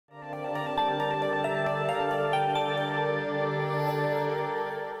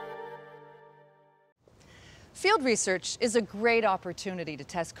Field research is a great opportunity to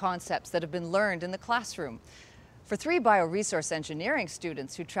test concepts that have been learned in the classroom. For 3 bioresource engineering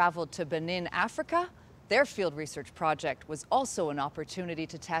students who traveled to Benin, Africa, their field research project was also an opportunity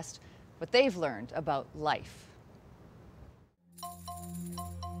to test what they've learned about life.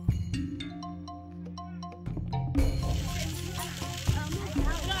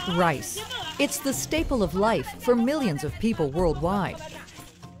 Rice. It's the staple of life for millions of people worldwide.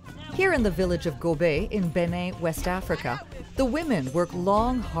 Here in the village of Gobe in Benin, West Africa, the women work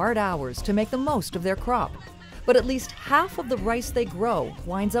long, hard hours to make the most of their crop. But at least half of the rice they grow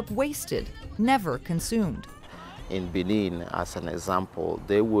winds up wasted, never consumed. In Benin, as an example,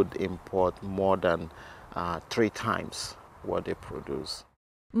 they would import more than 3 times what they produce.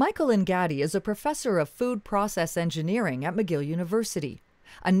 Michael Ngadi is a professor of food process engineering at McGill University.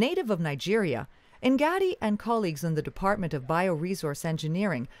 A native of Nigeria, Ngadi and colleagues in the Department of Bioresource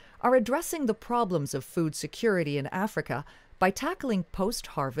Engineering are addressing the problems of food security in Africa by tackling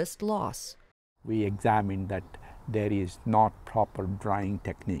post-harvest loss. We examined that there is not proper drying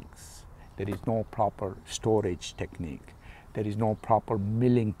techniques, there is no proper storage technique, there is no proper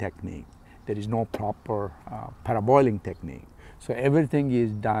milling technique, there is no proper parboiling technique. So everything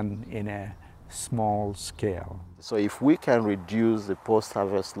is done in a small scale. So if we can reduce the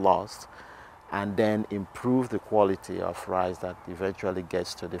post-harvest loss and then improve the quality of rice that eventually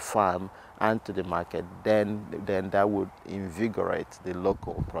gets to the farm and to the market, then that would invigorate the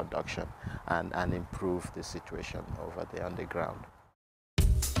local production and improve the situation over there on the ground.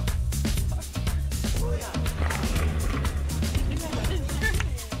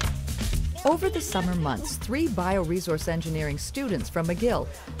 Over the summer months, 3 bioresource engineering students from McGill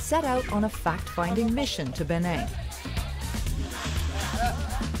set out on a fact-finding mission to Benin.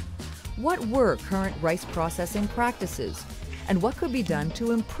 What were current rice processing practices, and what could be done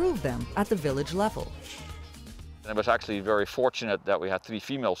to improve them at the village level? I was actually very fortunate that we had 3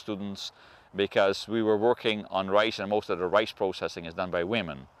 female students, because we were working on rice and most of the rice processing is done by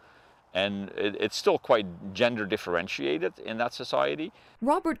women. And it's still quite gender differentiated in that society.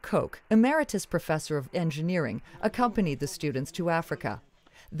 Robert Koch, emeritus professor of engineering, accompanied the students to Africa.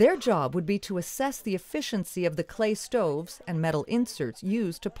 Their job would be to assess the efficiency of the clay stoves and metal inserts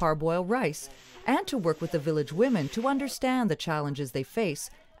used to parboil rice, and to work with the village women to understand the challenges they face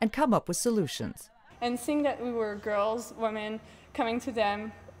and come up with solutions. And seeing that we were girls, women, coming to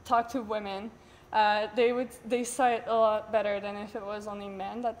them, talk to women, they saw it a lot better than if it was only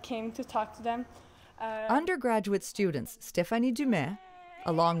men that came to talk to them. Undergraduate students Stéphanie Dumais,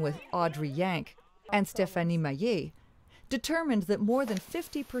 along with Audrey Yank and Stéphanie Maillet, determined that more than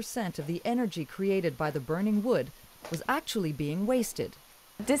 50% of the energy created by the burning wood was actually being wasted.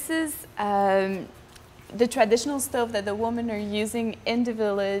 This is the traditional stove that the women are using in the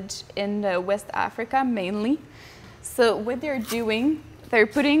village in West Africa mainly. So what they're doing, they're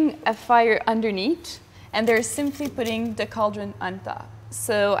putting a fire underneath and they're simply putting the cauldron on top.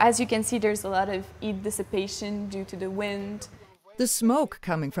 So as you can see, there's a lot of heat dissipation due to the wind. The smoke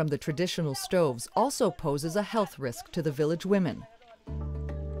coming from the traditional stoves also poses a health risk to the village women.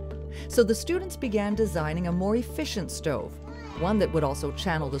 So the students began designing a more efficient stove, one that would also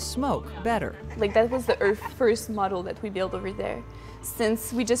channel the smoke better. Like that was our first model that we built over there.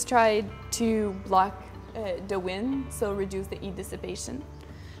 Since we just tried to block the wind, so reduce the heat dissipation.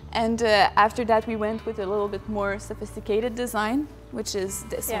 And after that we went with a little bit more sophisticated design, which is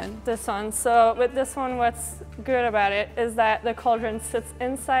this one. Yeah, this one. So with this one, what's good about it is that the cauldron sits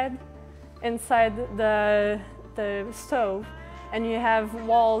inside the stove, and you have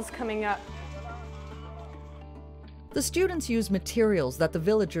walls coming up. The students use materials that the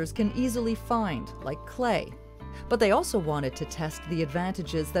villagers can easily find, like clay. But they also wanted to test the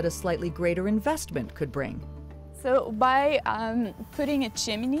advantages that a slightly greater investment could bring. So by putting a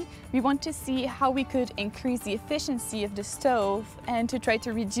chimney, we want to see how we could increase the efficiency of the stove and to try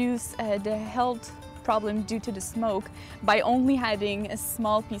to reduce the health problem due to the smoke by only adding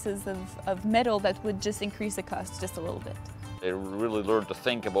small pieces of metal that would just increase the cost just a little bit. They really learned to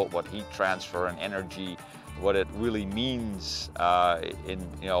think about what heat transfer and energy, what it really means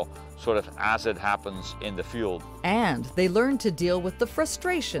sort of as it happens in the field. And they learned to deal with the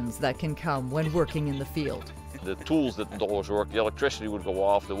frustrations that can come when working in the field. The tools didn't always work, the electricity would go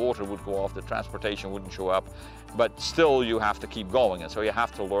off, the water would go off, the transportation wouldn't show up, but still you have to keep going, and so you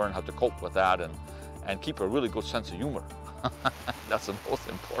have to learn how to cope with that and keep a really good sense of humor. That's the most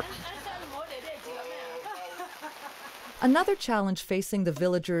important. Another challenge facing the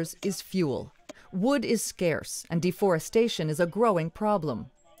villagers is fuel. Wood is scarce and deforestation is a growing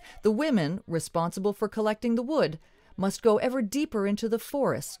problem. The women, responsible for collecting the wood, must go ever deeper into the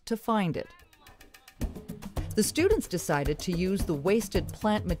forest to find it. The students decided to use the wasted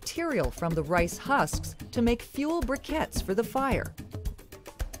plant material from the rice husks to make fuel briquettes for the fire.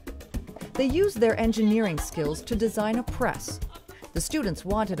 They used their engineering skills to design a press. The students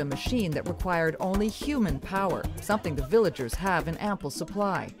wanted a machine that required only human power, something the villagers have in ample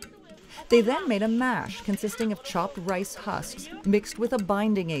supply. They then made a mash consisting of chopped rice husks mixed with a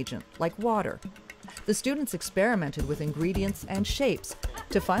binding agent, like water. The students experimented with ingredients and shapes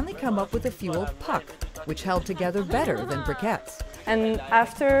to finally come up with a fuel puck, which held together better than briquettes. And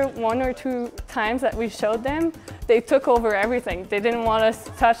after 1 or 2 times that we showed them, they took over everything. They didn't want us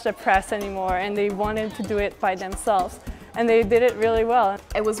to touch the press anymore, and they wanted to do it by themselves. And they did it really well.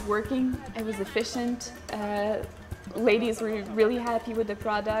 It was working, it was efficient. Ladies were really happy with the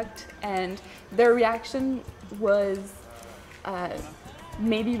product, and their reaction was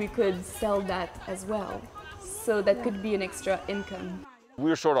maybe we could sell that as well. So that could be an extra income. We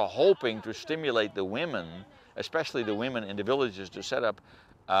were sort of hoping to stimulate the women, especially the women in the villages, to set up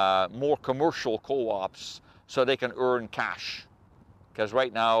more commercial co-ops so they can earn cash. Because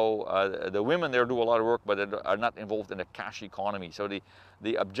right now, the women there do a lot of work, but they are not involved in the cash economy. So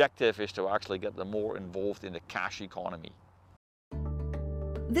the objective is to actually get them more involved in the cash economy.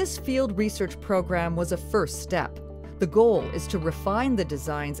 This field research program was a first step. The goal is to refine the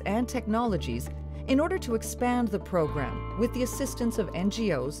designs and technologies in order to expand the program with the assistance of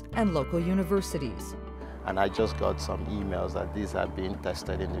NGOs and local universities. And I just got some emails that these are being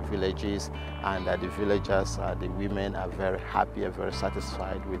tested in the villages, and that the villagers, the women are very happy and very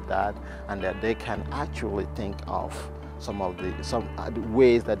satisfied with that, and that they can actually think of some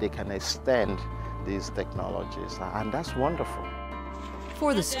ways that they can extend these technologies, and that's wonderful.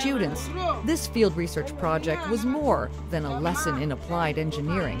 For the students, this field research project was more than a lesson in applied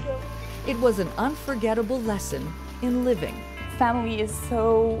engineering. It was an unforgettable lesson in living. Family is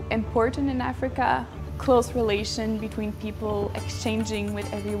so important in Africa. Close relation between people, exchanging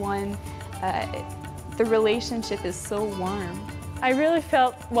with everyone. The relationship is so warm. I really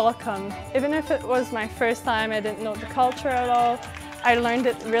felt welcome. Even if it was my first time, I didn't know the culture at all, I learned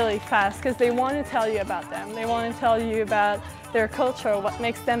it really fast because they want to tell you about them. They want to tell you about their culture, what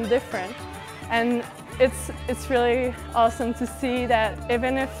makes them different. And it's really awesome to see that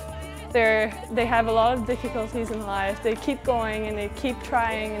even if they have a lot of difficulties in life, they keep going and they keep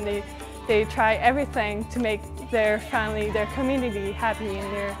trying, and they try everything to make their family, their community happy,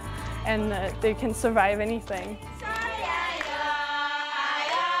 and they can survive anything.